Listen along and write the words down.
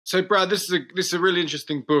So, Brad, this is a really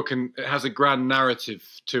interesting book, and it has a grand narrative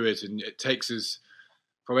to it, and it takes us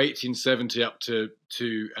from 1870 up to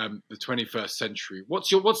the 21st century. What's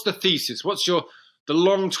the thesis? The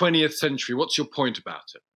long 20th century? What's your point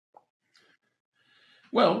about it?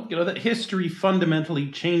 Well, that history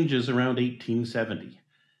fundamentally changes around 1870,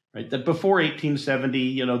 right? That before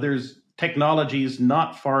 1870, there's technologies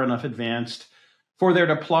not far enough advanced for there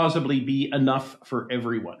to plausibly be enough for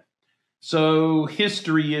everyone. So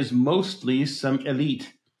history is mostly some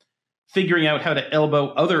elite figuring out how to elbow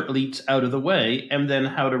other elites out of the way, and then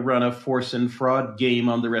how to run a force and fraud game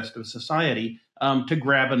on the rest of society to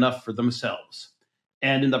grab enough for themselves.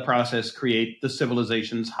 And in the process, create the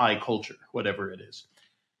civilization's high culture, whatever it is.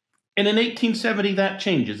 And in 1870, that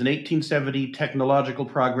changes. In 1870, technological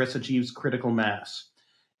progress achieves critical mass.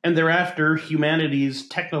 And thereafter, humanity's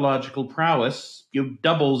technological prowess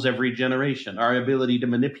doubles every generation, our ability to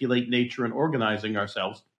manipulate nature and organizing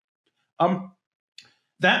ourselves.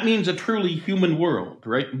 That means a truly human world,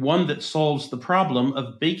 right? One that solves the problem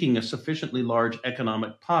of baking a sufficiently large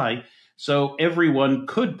economic pie so everyone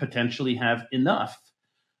could potentially have enough,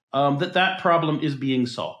 that problem is being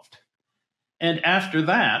solved. And after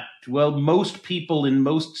that, well, most people in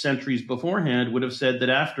most centuries beforehand would have said that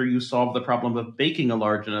after you solve the problem of baking a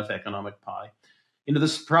large enough economic pie,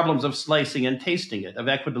 the problems of slicing and tasting it, of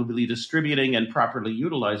equitably distributing and properly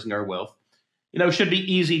utilizing our wealth, should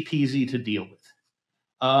be easy peasy to deal with.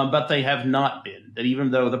 But they have not been. That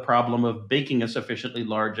even though the problem of baking a sufficiently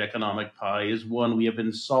large economic pie is one we have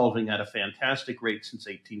been solving at a fantastic rate since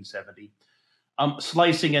 1870,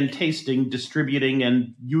 slicing and tasting, distributing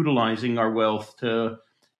and utilizing our wealth to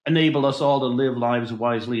enable us all to live lives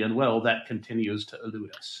wisely and well, that continues to elude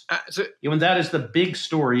us. And that is the big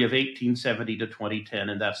story of 1870 to 2010,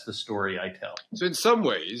 and that's the story I tell. So in some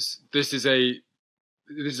ways, this is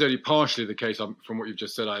only partially the case. From what you've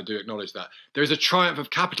just said, I do acknowledge that. There is a triumph of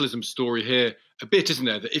capitalism story here a bit, isn't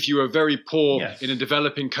there? That if you were very poor in a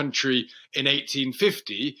developing country in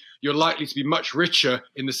 1850, you're likely to be much richer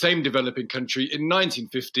in the same developing country in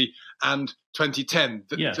 1950 and 2010.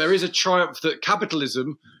 That there is a triumph that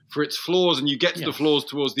capitalism, for its flaws, and you get to the flaws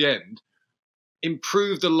towards the end,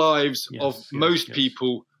 improved the lives of most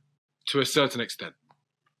people to a certain extent.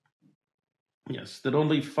 Yes, that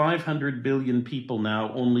only 500 billion people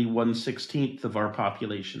now, only 1/16 of our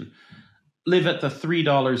population, live at the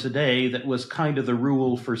 $3 a day that was kind of the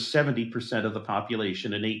rule for 70% of the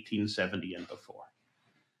population in 1870 and before.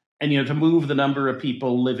 And, to move the number of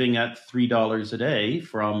people living at $3 a day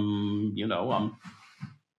from,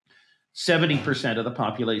 70% of the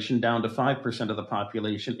population down to 5% of the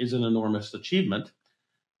population is an enormous achievement.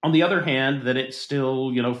 On the other hand, that it's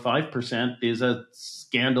still, 5% is a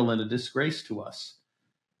scandal and a disgrace to us.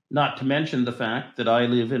 Not to mention the fact that I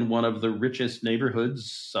live in one of the richest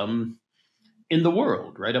neighborhoods in the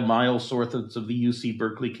world, right? A mile north of the UC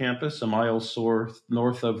Berkeley campus, a mile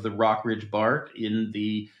north of the Rockridge BART in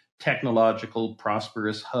the technological,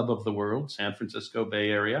 prosperous hub of the world, San Francisco Bay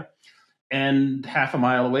Area. And half a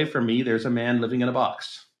mile away from me, there's a man living in a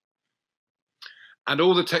box. And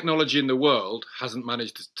all the technology in the world hasn't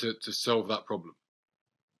managed to solve that problem.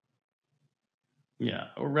 Yeah,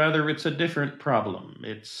 or rather, it's a different problem.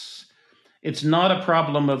 It's not a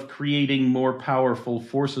problem of creating more powerful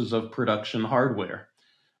forces of production hardware,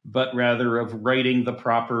 but rather of writing the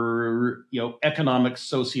proper, economic,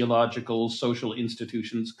 sociological, social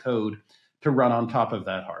institutions code to run on top of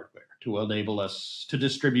that hardware, to enable us to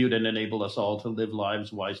distribute and enable us all to live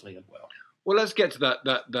lives wisely and well. Well, let's get to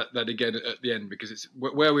that again at the end, because it's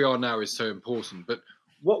where we are now is so important. But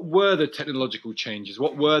what were the technological changes?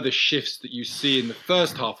 What were the shifts that you see in the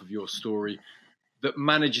first half of your story that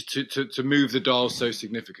managed to move the dial so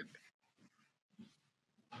significantly?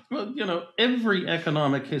 Well, every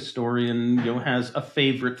economic historian, has a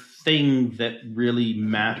favorite thing that really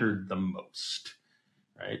mattered the most.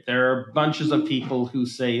 Right? There are bunches of people who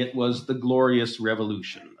say it was the Glorious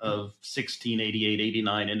Revolution of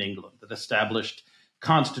 1688-89 in England that established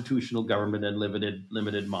constitutional government and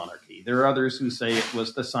limited monarchy. There are others who say it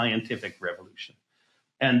was the Scientific Revolution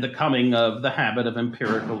and the coming of the habit of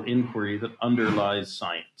empirical inquiry that underlies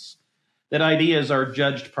science. That ideas are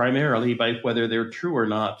judged primarily by whether they're true or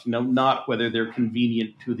not, not whether they're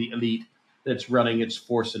convenient to the elite that's running its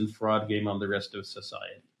force and fraud game on the rest of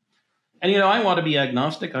society. And, I want to be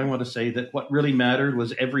agnostic. I want to say that what really mattered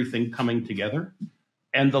was everything coming together.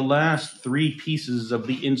 And the last three pieces of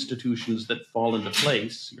the institutions that fall into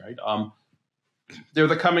place, right? They're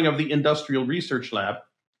the coming of the Industrial Research Lab,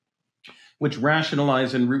 which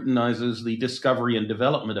rationalizes and routinizes the discovery and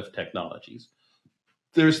development of technologies.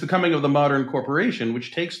 there's the coming of the modern corporation,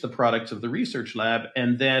 which takes the products of the research lab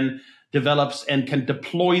and then develops and can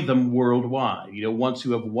deploy them worldwide. Once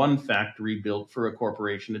you have one factory built for a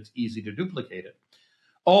corporation, it's easy to duplicate it.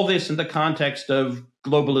 All this in the context of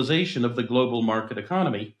globalization of the global market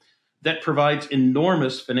economy that provides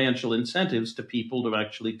enormous financial incentives to people to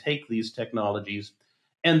actually take these technologies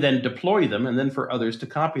and then deploy them, and then for others to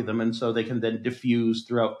copy them, and so they can then diffuse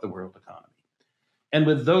throughout the world economy. And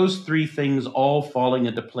with those three things all falling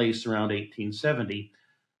into place around 1870,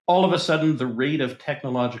 all of a sudden the rate of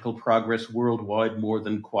technological progress worldwide more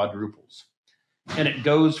than quadruples. And it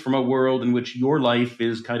goes from a world in which your life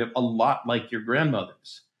is kind of a lot like your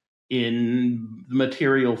grandmother's in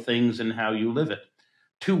material things and how you live it,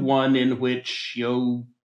 to one in which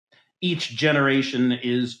each generation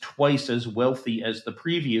is twice as wealthy as the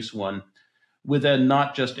previous one, with a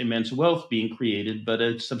not just immense wealth being created, but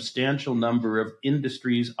a substantial number of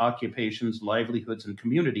industries, occupations, livelihoods, and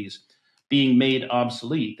communities being made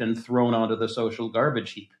obsolete and thrown onto the social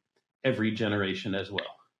garbage heap every generation as well.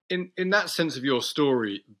 In that sense of your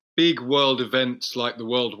story, big world events like the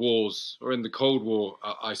World Wars or in the Cold War,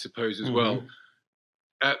 I suppose, as well,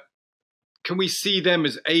 can we see them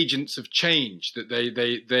as agents of change, that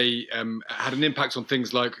they had an impact on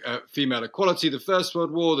things like female equality, the First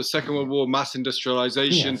World War, the Second World War, mass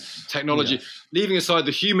industrialization, technology, leaving aside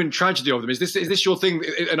the human tragedy of them? Is this your thing,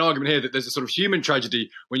 an argument here that there's a sort of human tragedy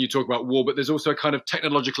when you talk about war, but there's also a kind of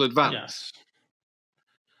technological advance? Yes.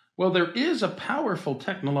 Well, there is a powerful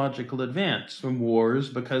technological advance from wars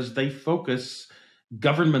because they focus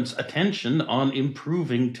government's attention on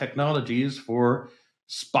improving technologies for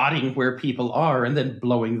spotting where people are and then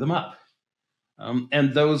blowing them up.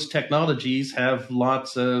 And those technologies have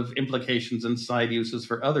lots of implications and side uses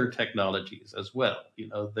for other technologies as well.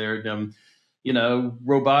 They're,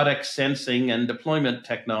 robotic sensing and deployment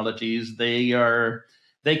technologies.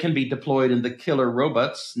 They can be deployed in the killer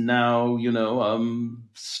robots now,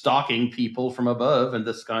 stalking people from above in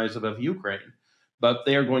the skies above Ukraine. But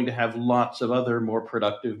they are going to have lots of other more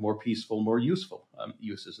productive, more peaceful, more useful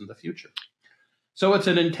uses in the future. So it's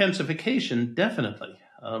an intensification, definitely,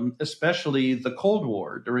 especially the Cold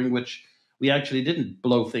War, during which we actually didn't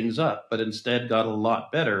blow things up, but instead got a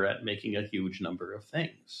lot better at making a huge number of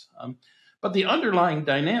things. But the underlying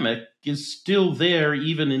dynamic is still there,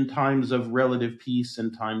 even in times of relative peace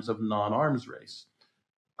and times of non-arms race.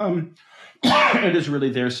 It is really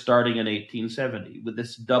there starting in 1870 with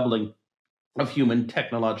this doubling of human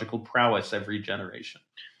technological prowess every generation.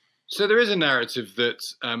 So there is a narrative that,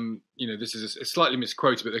 this is a slightly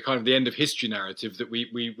misquoted, but the kind of the end of history narrative that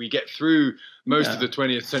we get through most of the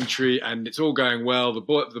 20th century and it's all going well.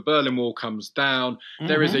 The Berlin Wall comes down.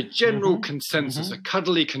 There is a general consensus, a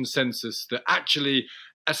cuddly consensus that actually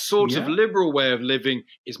a sort of liberal way of living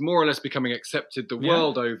is more or less becoming accepted the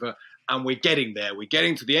world over. And we're getting there. We're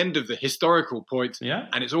getting to the end of the historical point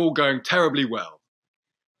and it's all going terribly well.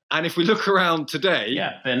 And if we look around today,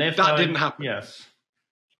 that didn't happen. Yes.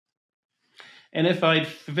 And if I'd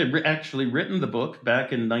actually written the book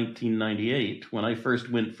back in 1998, when I first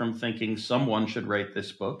went from thinking someone should write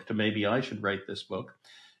this book to maybe I should write this book,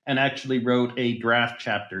 and actually wrote a draft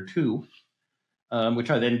chapter 2, which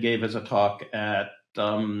I then gave as a talk at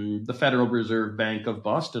the Federal Reserve Bank of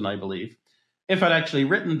Boston, I believe. If I'd actually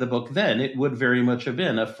written the book then, it would very much have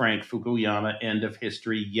been a Frank Fukuyama end of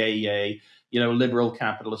history, yay, liberal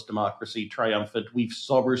capitalist democracy triumphant.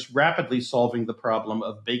 We're rapidly solving the problem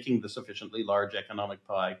of baking the sufficiently large economic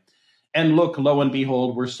pie. And look, lo and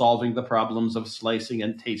behold, we're solving the problems of slicing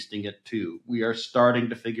and tasting it too. We are starting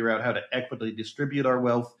to figure out how to equitably distribute our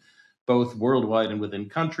wealth, both worldwide and within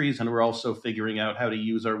countries. And we're also figuring out how to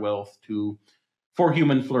use our wealth for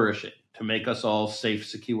human flourishing, to make us all safe,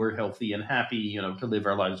 secure, healthy, and happy, to live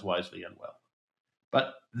our lives wisely and well.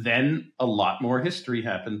 But then a lot more history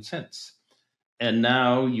happened since. And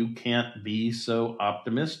now you can't be so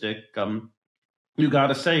optimistic. You got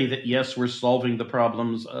to say that, yes, we're solving the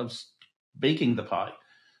problems of baking the pie,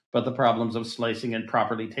 but the problems of slicing and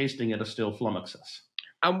properly tasting it are still flummox us.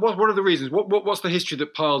 And what are the reasons? What's the history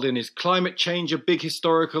that piled in? Is climate change a big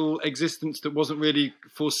historical existence that wasn't really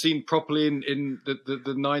foreseen properly in the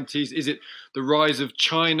 90s? Is it the rise of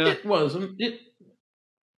China? It wasn't.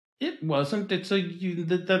 It wasn't. That's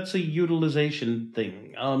a utilization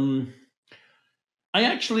thing. I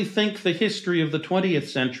actually think the history of the 20th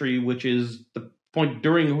century, which is the point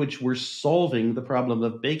during which we're solving the problem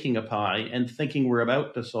of baking a pie and thinking we're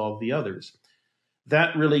about to solve the others,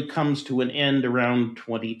 that really comes to an end around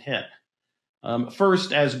 2010.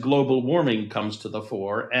 First, as global warming comes to the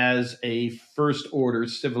fore as a first-order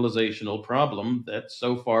civilizational problem that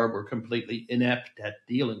so far we're completely inept at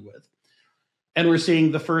dealing with. And we're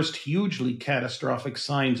seeing the first hugely catastrophic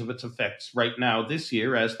signs of its effects right now this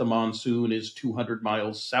year, as the monsoon is 200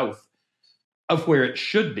 miles south of where it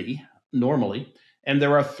should be normally. And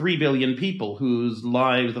there are 3 billion people whose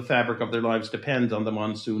lives, the fabric of their lives, depends on the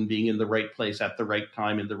monsoon being in the right place at the right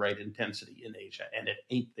time in the right intensity in Asia. And it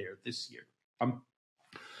ain't there this year.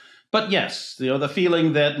 But yes, the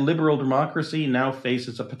feeling that liberal democracy now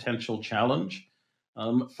faces a potential challenge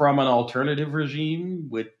from an alternative regime,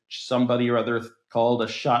 which somebody or other called a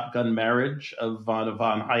shotgun marriage of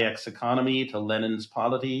von Hayek's economy to Lenin's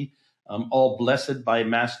polity, all blessed by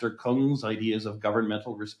Master Kung's ideas of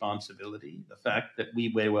governmental responsibility. The fact that we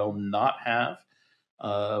may well not have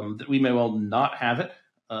it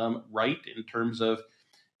right in terms of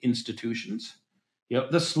institutions.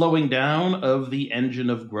 The slowing down of the engine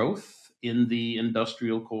of growth in the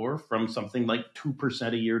industrial core from something like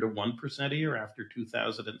 2% a year to 1% a year after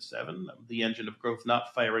 2007, the engine of growth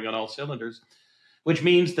not firing on all cylinders, which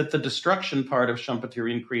means that the destruction part of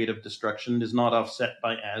Schumpeterian creative destruction is not offset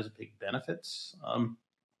by as big benefits.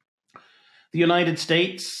 The United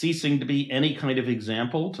States ceasing to be any kind of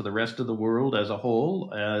example to the rest of the world as a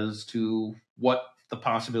whole as to what the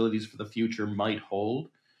possibilities for the future might hold.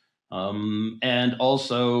 And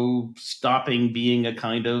also stopping being a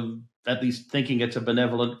kind of, at least thinking it's a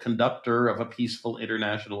benevolent conductor of a peaceful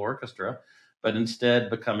international orchestra, but instead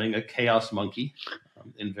becoming a chaos monkey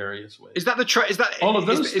in various ways. Is that the all of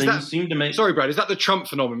those things seem to make? Sorry, Brad. Is that the Trump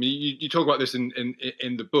phenomenon? You talk about this in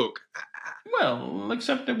the book. Well,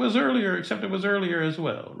 except it was earlier as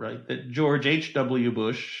well, right? That George H.W.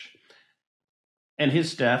 Bush and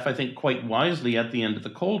his staff, I think quite wisely at the end of the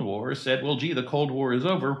Cold War, said, well, gee, the Cold War is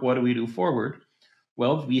over. What do we do forward?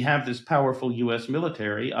 Well, we have this powerful U.S.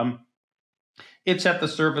 military. It's at the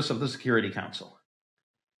service of the Security Council,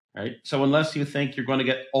 right? So unless you think you're going to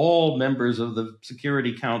get all members of the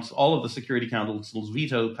Security Council, all of the Security Council's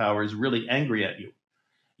veto powers really angry at you,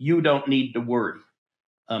 you don't need to worry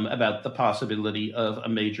about the possibility of a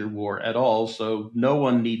major war at all. So no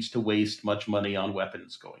one needs to waste much money on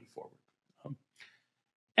weapons going forward.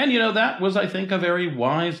 And, that was, I think, a very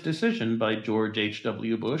wise decision by George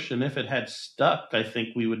H.W. Bush. And if it had stuck, I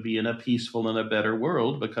think we would be in a peaceful and a better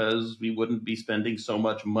world because we wouldn't be spending so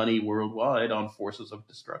much money worldwide on forces of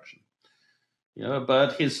destruction.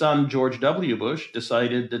 But his son, George W. Bush,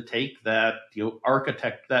 decided to take that,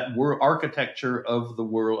 architecture of the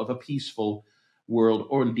world, of a peaceful world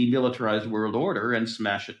or demilitarized world order and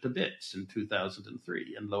smash it to bits in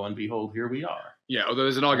 2003. And lo and behold, here we are. Yeah, although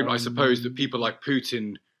there's an argument, I suppose, that people like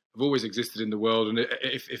Putin have always existed in the world, and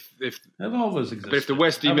have always existed. But if the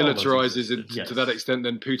West demilitarizes it to that extent,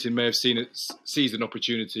 then Putin may have seized an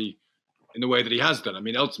opportunity in the way that he has done. I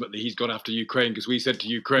mean, ultimately, he's gone after Ukraine because we said to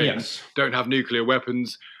Ukraine, don't have nuclear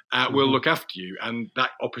weapons, we'll look after you. And that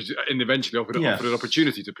eventually offered an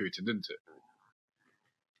opportunity to Putin, didn't it?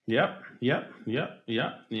 Yep.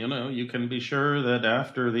 You can be sure that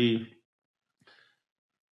after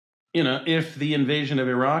if the invasion of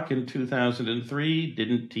Iraq in 2003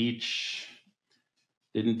 didn't teach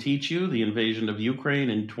you, the invasion of Ukraine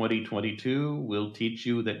in 2022 will teach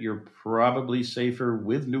you that you're probably safer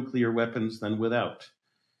with nuclear weapons than without.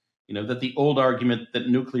 That the old argument that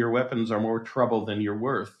nuclear weapons are more trouble than you're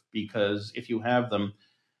worth, because if you have them,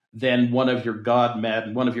 then one of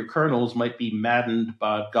your colonels might be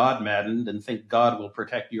God maddened and think God will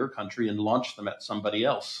protect your country and launch them at somebody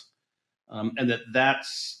else. And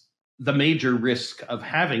that's the major risk of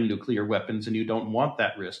having nuclear weapons, and you don't want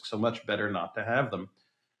that risk, so much better not to have them.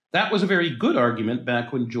 That was a very good argument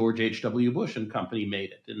back when George H.W. Bush and company made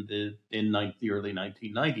it in the early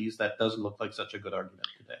 1990s. That doesn't look like such a good argument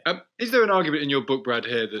today. Is there an argument in your book, Brad,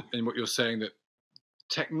 here, that in what you're saying, that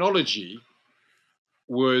technology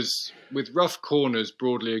was, with rough corners,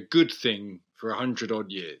 broadly a good thing for 100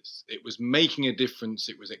 odd years? It was making a difference.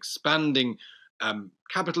 It was expanding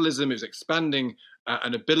capitalism. It was expanding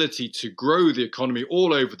an ability to grow the economy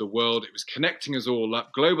all over the world. It was connecting us all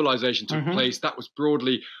up. Globalization took place. That was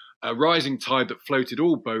broadly a rising tide that floated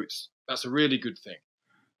all boats. That's a really good thing.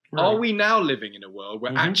 Right. Are we now living in a world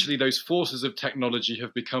where actually those forces of technology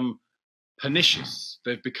have become pernicious?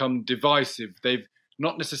 They've become divisive. They've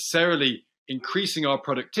not necessarily increasing our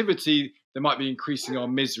productivity. They might be increasing our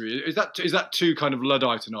misery. Is that too kind of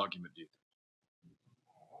Luddite an argument, do you think?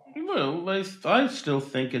 Well, I still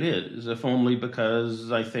think it is, if only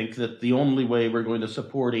because I think that the only way we're going to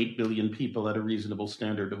support 8 billion people at a reasonable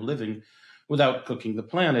standard of living without cooking the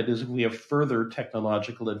planet is if we have further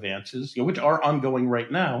technological advances, which are ongoing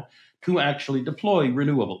right now, to actually deploy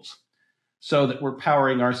renewables so that we're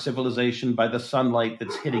powering our civilization by the sunlight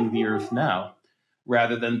that's hitting the earth now.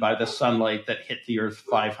 rather than by the sunlight that hit the Earth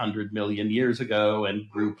 500 million years ago and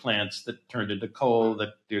grew plants that turned into coal,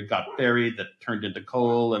 that got buried, that turned into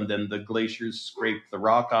coal, and then the glaciers scraped the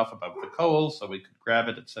rock off above the coal so we could grab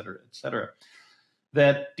it, et cetera, et cetera.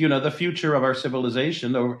 That, the future of our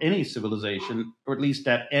civilization, or any civilization, or at least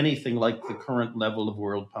at anything like the current level of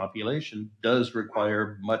world population, does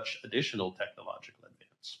require much additional technological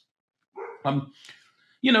advance.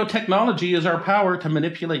 Technology is our power to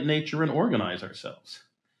manipulate nature and organize ourselves.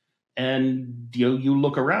 And you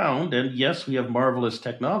look around, and yes, we have marvelous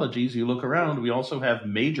technologies. You look around, we also have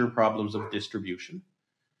major problems of distribution.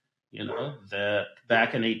 That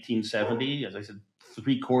back in 1870, as I said,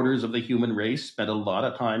 3/4 of the human race spent a lot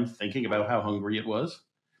of time thinking about how hungry it was.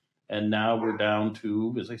 And now we're down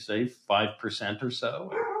to, as I say, 5% or so.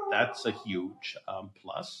 That's a huge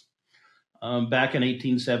plus. Back in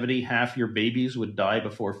 1870, half your babies would die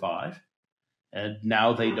before 5. And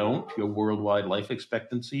now they don't. Your worldwide life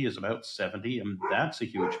expectancy is about 70, and that's a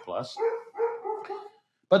huge plus.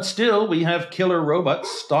 But still, we have killer robots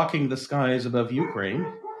stalking the skies above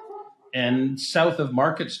Ukraine. And south of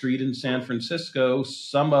Market Street in San Francisco,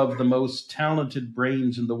 some of the most talented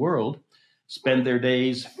brains in the world spend their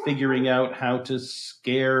days figuring out how to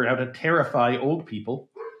terrify old people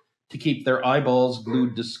to keep their eyeballs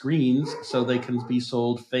glued to screens so they can be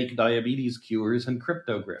sold fake diabetes cures and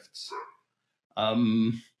crypto grifts.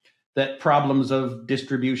 That problems of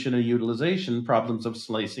distribution and utilization, problems of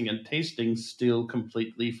slicing and tasting still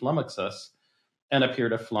completely flummox us and appear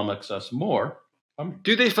to flummox us more.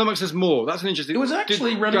 Do they flummox us more? That's an interesting... It was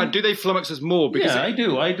actually running... Brad, do they flummox us more? Because I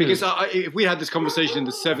do. Because if we had this conversation in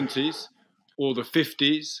the 70s or the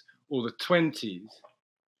 50s or the 20s,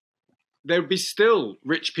 there would be still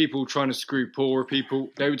rich people trying to screw poorer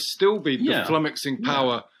people. There would still be the flummoxing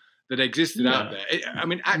power that existed out there.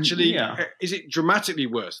 Is it dramatically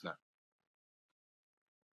worse now?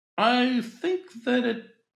 I think that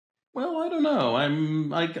I don't know.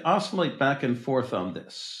 I oscillate back and forth on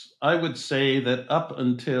this. I would say that up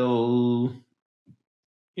until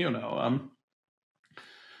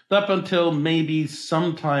maybe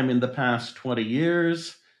sometime in the past 20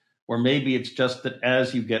 years, or maybe it's just that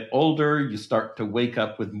as you get older, you start to wake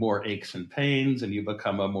up with more aches and pains and you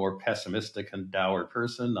become a more pessimistic and dour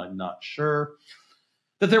person. I'm not sure.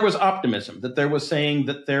 That there was optimism, that there was saying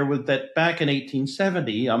that that back in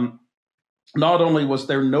 1870, not only was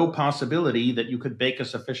there no possibility that you could bake a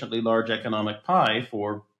sufficiently large economic pie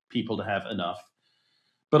for people to have enough,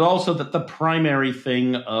 but also that the primary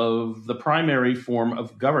form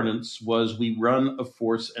of governance was we run a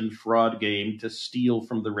force and fraud game to steal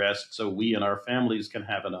from the rest so we and our families can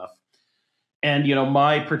have enough. And,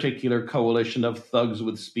 my particular coalition of thugs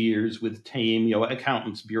with spears, with tame,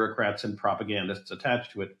 accountants, bureaucrats, and propagandists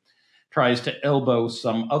attached to it, tries to elbow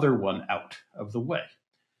some other one out of the way.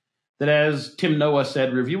 That, as Tim Noah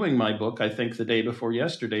said, reviewing my book, I think the day before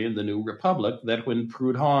yesterday in the New Republic, that when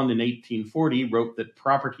Proudhon in 1840 wrote that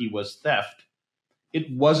property was theft, it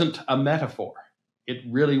wasn't a metaphor. It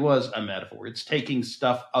really was a metaphor. It's taking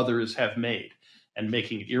stuff others have made and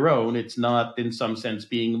making it your own. It's not, in some sense,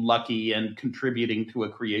 being lucky and contributing to a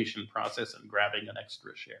creation process and grabbing an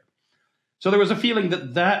extra share. So there was a feeling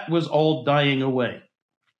that was all dying away,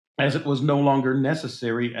 as it was no longer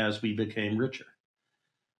necessary as we became richer.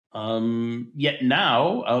 Yet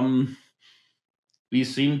now, we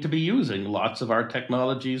seem to be using lots of our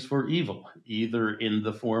technologies for evil, either in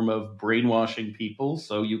the form of brainwashing people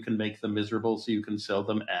so you can make them miserable so you can sell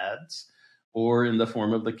them ads, or in the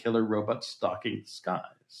form of the killer robots stalking the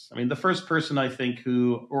skies. I mean, the first person I think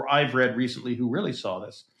I've read recently who really saw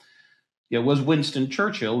this, was Winston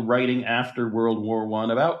Churchill, writing after World War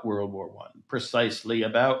I about World War I, precisely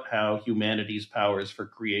about how humanity's powers for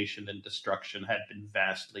creation and destruction had been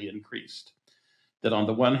vastly increased. That on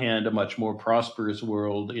the one hand, a much more prosperous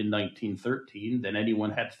world in 1913 than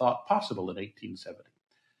anyone had thought possible in 1870.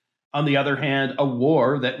 On the other hand, a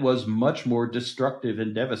war that was much more destructive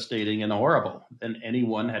and devastating and horrible than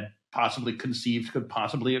anyone had possibly conceived could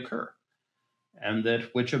possibly occur. And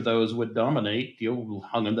that which of those would dominate,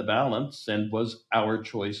 hung in the balance and was our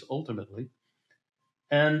choice ultimately.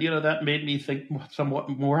 And, that made me think somewhat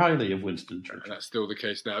more highly of Winston Churchill. And that's still the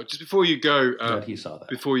case now. Just before you go, he saw that.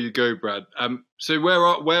 Before you go, Brad, so where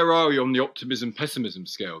are we on the optimism-pessimism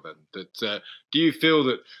scale then? That do you feel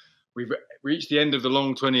that we've reached the end of the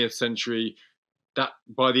long 20th century, that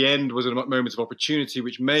by the end was a moment of opportunity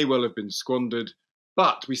which may well have been squandered,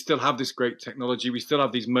 but we still have this great technology, we still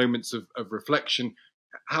have these moments of reflection?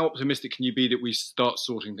 How optimistic can you be that we start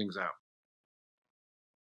sorting things out?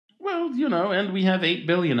 Well, and we have 8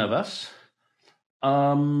 billion of us.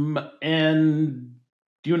 And,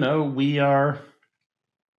 we are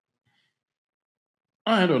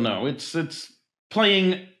I don't know. It's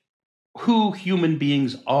playing who human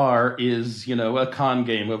beings are is, a con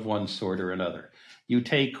game of one sort or another. You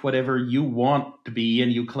take whatever you want to be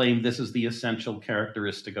and you claim this is the essential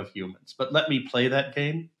characteristic of humans. But let me play that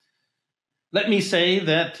game. Let me say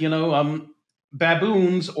that,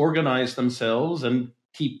 baboons organize themselves and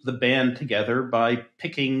keep the band together by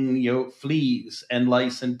picking, fleas and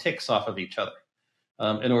lice and ticks off of each other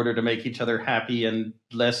in order to make each other happy and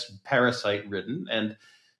less parasite ridden. And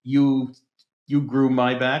you groom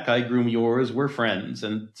my back, I groom yours, we're friends,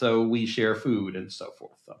 and so we share food and so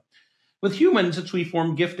forth. With humans, we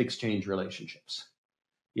form gift exchange relationships.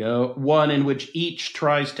 One in which each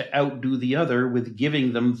tries to outdo the other with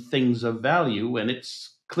giving them things of value, and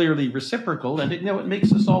it's clearly reciprocal, and it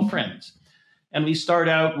makes us all friends. And we start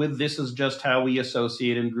out with this is just how we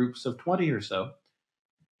associate in groups of 20 or so.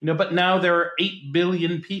 But now there are 8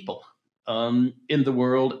 billion people in the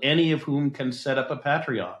world, any of whom can set up a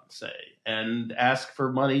Patreon, say, and ask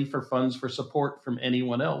for money, for funds, for support from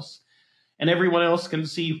anyone else. And everyone else can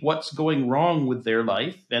see what's going wrong with their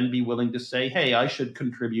life and be willing to say, hey, I should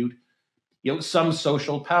contribute some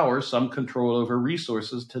social power, some control over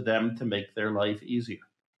resources to them to make their life easier.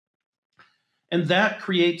 And that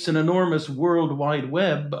creates an enormous worldwide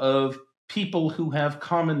web of people who have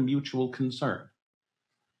common mutual concern.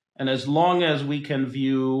 And as long as we can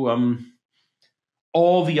view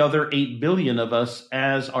all the other 8 billion of us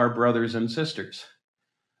as our brothers and sisters,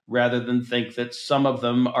 rather than think that some of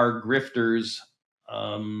them are grifters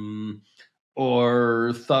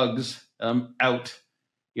or thugs out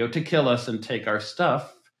to kill us and take our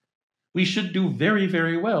stuff, we should do very,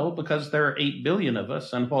 very well because there are 8 billion of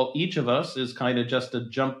us. And while each of us is kind of just a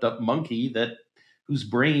jumped up monkey whose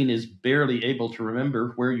brain is barely able to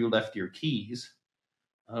remember where you left your keys,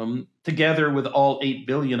 together with all 8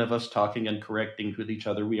 billion of us talking and correcting with each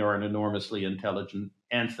other, we are an enormously intelligent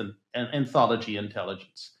anthology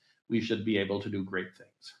intelligence. We should be able to do great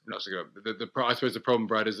things. Not so good. I suppose the problem,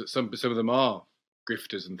 Brad, is that some of them are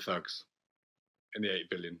grifters and thugs in the 8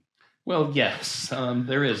 billion. Well, yes,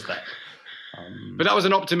 there is that. But that was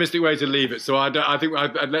an optimistic way to leave it. So I think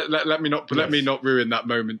let me not ruin that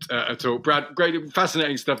moment at all. Brad, great,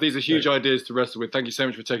 fascinating stuff. These are huge ideas to wrestle with. Thank you so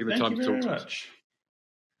much for taking the time to talk to us.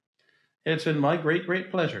 It's been my great, great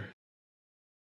pleasure.